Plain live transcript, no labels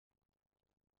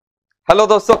Hello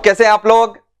दोस्तों, कैसे हैं आप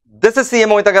लोग? This is CM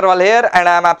Mohit Agarwal here and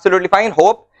I am absolutely fine.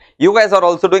 Hope you guys are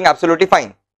also doing absolutely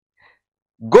fine.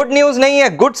 Good news नहीं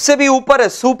है, गुड से भी ऊपर है,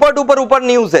 सुपर डुपर ऊपर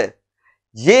न्यूज है।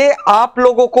 ये आप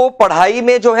लोगों को पढ़ाई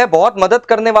में जो है बहुत मदद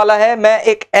करने वाला है। मैं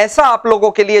एक ऐसा आप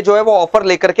लोगों के लिए जो है वो ऑफर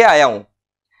लेकर के आया हूं।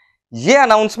 ये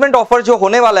अनाउंसमेंट ऑफर जो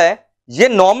होने वाला है ये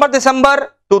नवंबर दिसंबर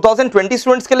 2020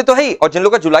 स्टूडेंट्स के लिए तो है ही, और जिन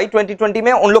लोगों का जुलाई 2020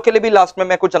 में उन लोग के लिए भी लास्ट में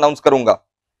मैं कुछ अनाउंस करूंगा।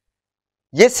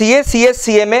 ये CA, CS,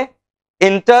 CMA,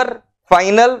 inter,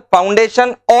 final,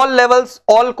 foundation, all levels,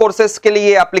 all courses के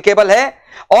लिए एप्लीकेबल है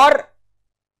और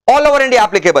ऑल ओवर इंडिया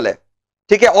एप्लीकेबल है।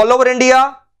 ठीक है, all over India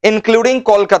including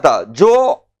Kolkata.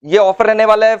 जो ये ऑफर रहने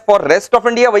वाला है फॉर रेस्ट ऑफ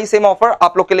इंडिया, वही सेम ऑफर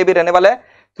आप लोग के लिए भी रहने वाला है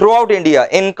through out India,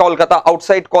 in Kolkata,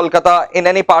 outside Kolkata, in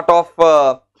any part of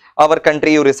our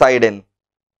country you reside in.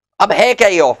 अब है क्या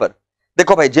ये ऑफर?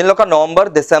 देखो भाई, जिन लोग का नवंबर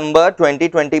दिसंबर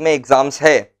 2020 में एग्जाम्स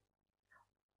है,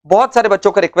 बहुत सारे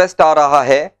बच्चों का रिक्वेस्ट आ रहा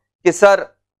है कि सर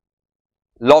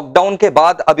लॉकडाउन के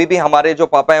बाद अभी भी हमारे जो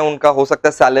पापा हैं उनका हो सकता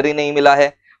है सैलरी नहीं मिला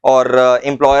है, और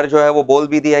एम्प्लॉयर जो है वो बोल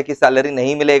भी दिया है कि सैलरी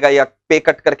नहीं मिलेगा या पे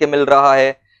कट करके मिल रहा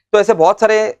है। तो ऐसे बहुत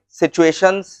सारे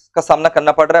सिचुएशंस का सामना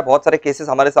करना पड़ रहा है, बहुत सारे केसेस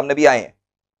हमारे सामने भी आए हैं।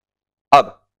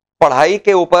 अब पढ़ाई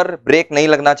के ऊपर ब्रेक नहीं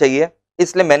लगना चाहिए,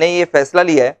 इसलिए मैंने ये फैसला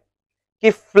लिया है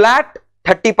कि फ्लैट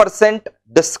 30%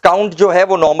 डिस्काउंट जो है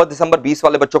वो नवंबर दिसंबर 20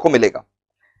 वाले बच्चों को मिलेगा।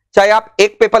 चाहे आप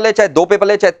एक पेपर ले, चाहे दो पेपर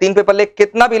ले, चाहे तीन पेपर ले,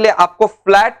 कितना भी ले, आपको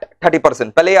फ्लैट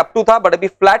 30%। पहले अप टू था बट अभी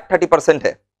फ्लैट 30%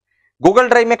 है। गूगल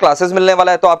ड्राइव में क्लासेस मिलने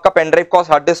वाला है, तो आपका pen drive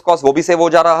cost, hard disk cost वो भी सेव हो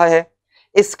जा रहा है।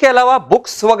 इसके अलावा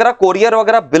बुक्स वगैरह, कोरियर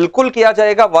वगैरह बिल्कुल किया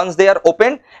जाएगा once they are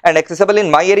open and accessible in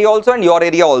my area also and your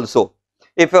area also.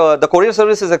 If the courier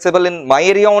service is accessible in my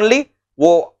area only,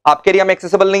 वो आपके एरिया में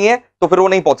एक्सेसिबल नहीं है तो फिर वो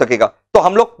नहीं पहुंच सकेगा। तो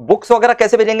हम लोग बुक्स वगैरह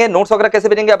कैसे भेजेंगे, नोट्स वगैरह कैसे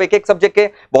भेजेंगे? अब एक एक सब्जेक्ट के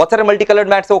बहुत सारे मल्टी कलर्ड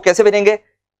मैथ्स है, वो कैसे भेजेंगे?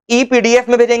 ईपीडीएफ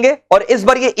में भेजेंगे, और इस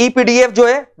बार ये ईपीडीएफ जो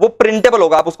है वो प्रिंटेबल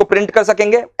होगा, आप उसको प्रिंट कर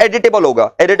सकेंगे। एडिटेबल होगा,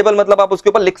 एडिटेबल मतलब आप उसके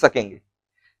ऊपर लिख सकेंगे।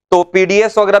 तो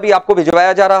पीडीएफ वगैरह भी आपको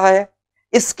भिजवाया जा रहा है।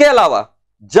 इसके अलावा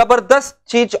जबरदस्त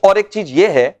चीज और एक चीज ये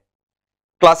है,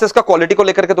 क्लासेस का क्वालिटी को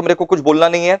लेकर के तो मेरे को कुछ बोलना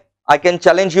नहीं है। आई कैन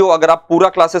चैलेंज यू, अगर आप पूरा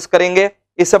क्लासेस करेंगे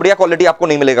इससे बढ़िया क्वालिटी आपको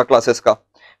नहीं मिलेगा क्लासेस का।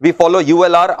 We follow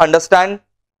यूएलआर, understand,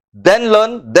 then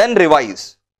learn, then revise,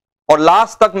 और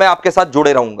लास्ट तक मैं आपके साथ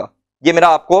जुड़े रहूंगा। ये मेरा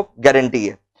आपको गारंटी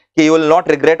है कि you will not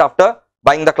regret after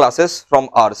buying the classes from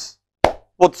hours.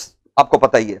 वो आपको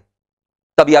पता ही है,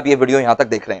 तभी आप ये वीडियो यहां तक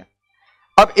देख रहे हैं।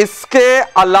 अब इसके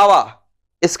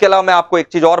अलावा मैं आपको एक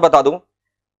चीज और बता दूं।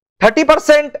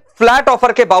 30% फ्लैट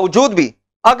ऑफर के बावजूद भी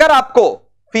अगर आपको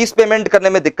फीस पेमेंट करने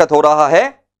में दिक्कत हो रहा है,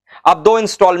 आप 2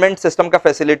 इंस्टॉलमेंट सिस्टम का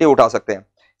फैसिलिटी उठा सकते हैं।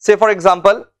 से फॉर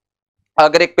एग्जांपल,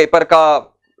 अगर एक पेपर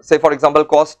का से फॉर एग्जांपल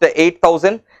कॉस्ट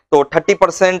 8000, तो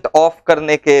 30% ऑफ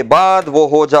करने के बाद वो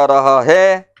हो जा रहा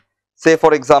है से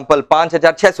फॉर एग्जांपल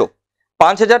 5600।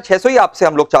 5600 ही आपसे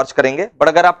हम लोग चार्ज करेंगे, बट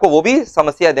अगर आपको वो भी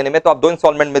समस्या देने में, तो आप 2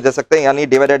 इंस्टॉलमेंट में दे सकते हैं, यानी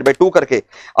डिवाइडेड बाय 2 करके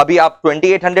अभी आप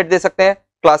 2800 दे सकते हैं।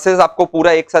 क्लासेस आपको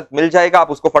पूरा एक साथ मिल जाएगा,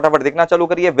 आप उसको फटाफट देखना चालू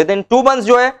करिए। विद इन 2 मंथ्स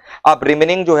जो है आप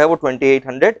रिमेनिंग जो है वो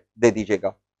 2800 दे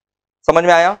दीजिएगा। समझ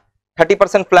में आया?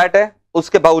 30% फ्लैट है,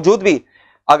 उसके बावजूद भी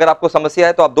अगर आपको समस्या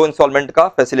है तो आप 2 इंस्टॉलमेंट का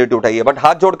फैसिलिटी उठाइए। बट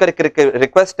हाथ जोड़कर एक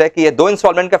रिक्वेस्ट है कि ये 2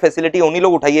 इंस्टॉलमेंट का फैसिलिटी उन्हीं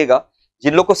लोग उठाइएगा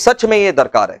जिन लोग को सच में ये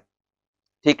दरकार है।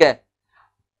 ठीक है,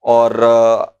 और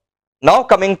now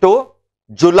coming to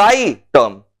July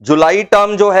term. July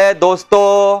term जो है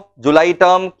दोस्तों, जुलाई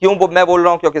टर्म क्यों मैं बोल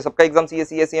रहा हूं? क्योंकि सबका एग्जाम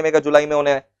सीए, सीएमए का जुलाई में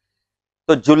होने हैं।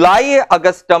 तो जुलाई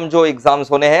अगस्त टर्म जो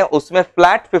एग्जाम्स होने हैं उसमें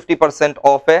फ्लैट 50%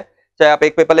 ऑफ है। चाहे आप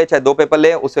एक पेपर ले, चाहे 2 पेपर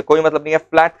ले, उससे कोई मतलब नहीं है,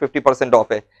 फ्लैट 50%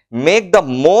 ऑफ है। Make the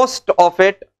most of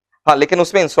it. हाँ, लेकिन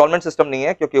उसमें इंस्टॉलमेंट सिस्टम नहीं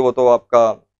है, क्योंकि वो तो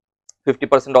आपका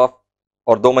 50% ऑफ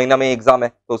और 2 महीना में एग्जाम है,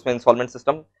 तो उसमें इंस्टॉलमेंट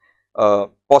सिस्टम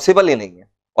पॉसिबल ही नहीं है।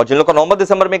 और जिन लोग का नवंबर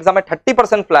दिसंबर में एग्जाम है,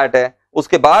 30% फ्लैट है।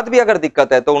 उसके बाद भी अगर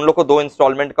दिक्कत है तो उन लोग को 2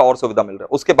 इंस्टॉलमेंट का और सुविधा मिल रहा है।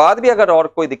 उसके बाद भी अगर और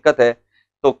कोई दिक्कत है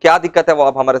तो क्या दिक्कत है वो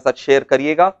आप हमारे साथ शेयर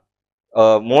करिएगा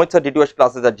मोहित सर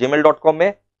DTOHclasses@gmail.com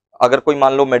में। अगर कोई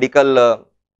मान लो मेडिकल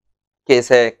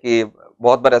केस है, कि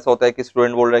बहुत बार ऐसा होता है कि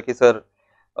स्टूडेंट बोल रहा है कि सर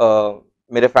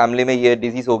मेरे फैमिली में ये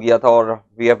डिजीज हो गया था और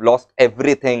we have lost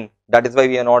everything, that is why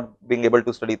we are not being able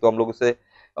to study, तो हम लोग उसे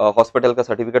हॉस्पिटल का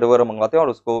सर्टिफिकेट वगैरह मंगवाते हैं और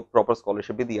उसको प्रॉपर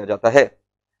स्कॉलरशिप भी दिया जाता है।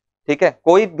 ठीक है,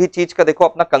 कोई भी चीज का देखो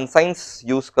अपना कंसाइंस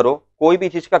यूज करो, कोई भी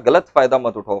चीज का गलत फायदा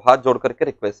मत उठाओ, हाथ जोड़ करके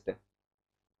रिक्वेस्ट है।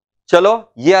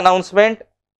 चलो, ये अनाउंसमेंट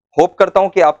होप करता हूं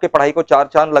कि आपके पढ़ाई को 4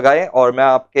 चांद लगाए और मैं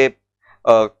आपके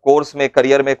कोर्स में,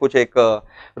 करियर में कुछ एक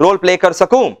रोल प्ले कर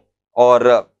सकूं,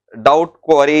 और doubt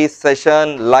query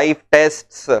session, live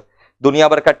tests, दुनिया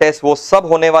भर का टेस्ट वो सब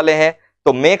होने वाले हैं।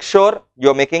 तो make sure you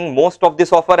are making most of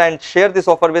this offer and share this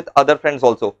offer with other friends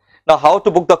also. Now how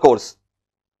to book the course?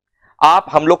 आप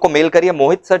हम लोग को मेल करिए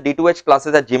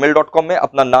mohitsir.d2hclasses@gmail.com में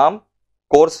अपना नाम,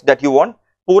 कोर्स दैट यू वांट,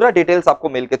 पूरा डिटेल्स आपको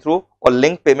मेल के थ्रू, और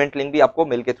लिंक, पेमेंट लिंक भी आपको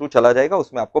मेल के थ्रू चला जाएगा,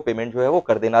 उसमें आपको पेमेंट जो है वो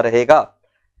कर देना रहेगा।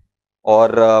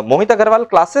 और मोहित अग्रवाल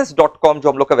क्लासेस.com जो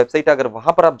हम लोग का वेबसाइट है, अगर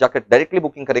वहां पर आप जाकर डायरेक्टली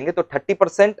बुकिंग करेंगे तो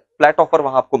 30% फ्लैट ऑफर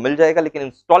वहां आपको मिल जाएगा, लेकिन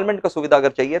इंस्टॉलमेंट का सुविधा अगर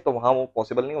चाहिए तो वहां वो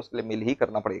पॉसिबल नहीं, उसके लिए मेल ही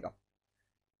करना पड़ेगा।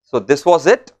 So this was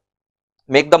it,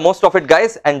 make the most of it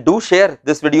guys and do share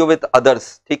this video with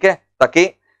others, ठीक है, ताकि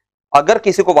अगर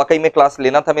किसी को वाकई में क्लास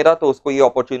लेना था मेरा तो उसको ये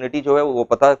अपॉर्चुनिटी जो है वो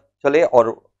पता चले और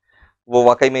वो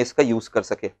वाकई में इसका यूज कर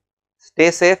सके। Stay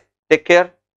safe, take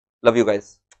care, love you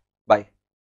guys.